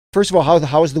First of all,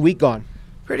 how's the week gone?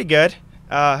 Pretty good.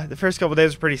 The first couple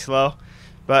days were pretty slow,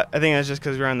 but I think that's just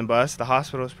because we were on the bus. The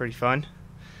hospital was pretty fun.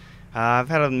 I've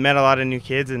met a lot of new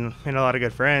kids and made a lot of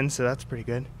good friends, so that's pretty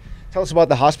good. Tell us about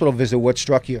the hospital visit. What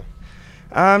struck you?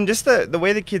 Just the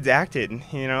way the kids acted.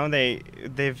 You know,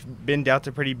 they've been dealt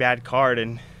a pretty bad card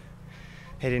and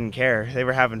they didn't care. They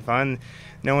were having fun.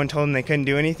 No one told them they couldn't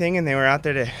do anything, and they were out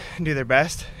there to do their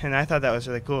best. And I thought that was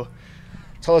really cool.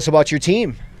 Tell us about your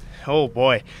team. Oh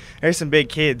boy, there's some big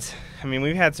kids. I mean,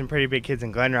 we've had some pretty big kids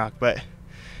in Glen Rock, but I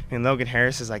mean, Logan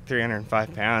Harris is like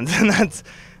 305 pounds, and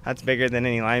that's bigger than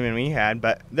any lineman we had.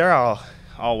 But they're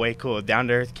all way cool, down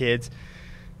to earth kids.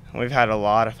 We've had a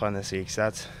lot of fun this week, so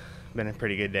that's been a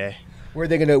pretty good day. Where are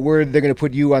they gonna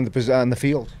put you on the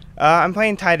field? I'm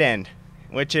playing tight end,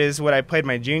 which is what I played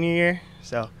my junior year.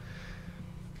 So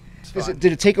Did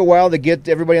it take a while to get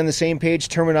everybody on the same page,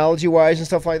 terminology-wise and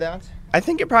stuff like that? I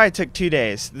think it probably took 2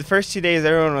 days. The first 2 days,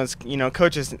 everyone was,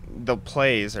 coaches, the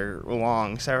plays are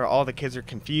long, so all the kids are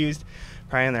confused,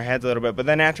 probably in their heads a little bit. But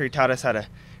then after he taught us how to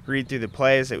read through the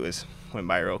plays, went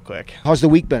by real quick. How's the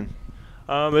week been?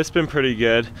 It's been pretty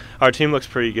good. Our team looks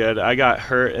pretty good. I got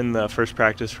hurt in the first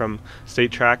practice from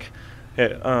state track.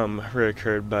 It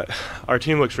reoccurred, but our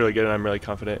team looks really good, and I'm really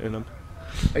confident in them.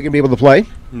 Are you gonna be able to play?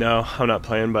 No, I'm not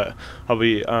playing, but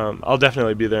I'll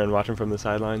definitely be there and watching from the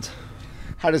sidelines.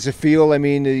 How does it feel? I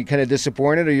mean, are you kind of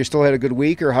disappointed, or you still had a good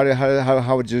week, or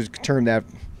how would you term that?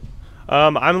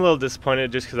 I'm a little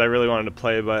disappointed just because I really wanted to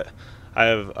play, but I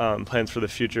have plans for the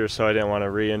future, so I didn't want to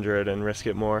re-injure it and risk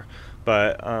it more.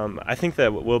 But I think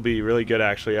that we'll be really good,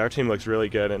 actually. Our team looks really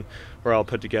good, and we're all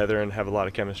put together and have a lot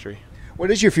of chemistry. What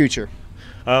is your future?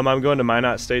 I'm going to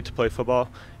Minot State to play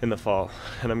football in the fall,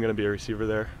 and I'm going to be a receiver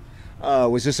there.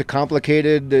 Was this a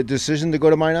complicated decision to go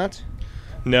to Minot?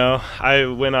 No, I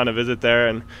went on a visit there,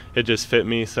 and it just fit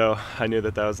me, so I knew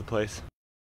that was the place.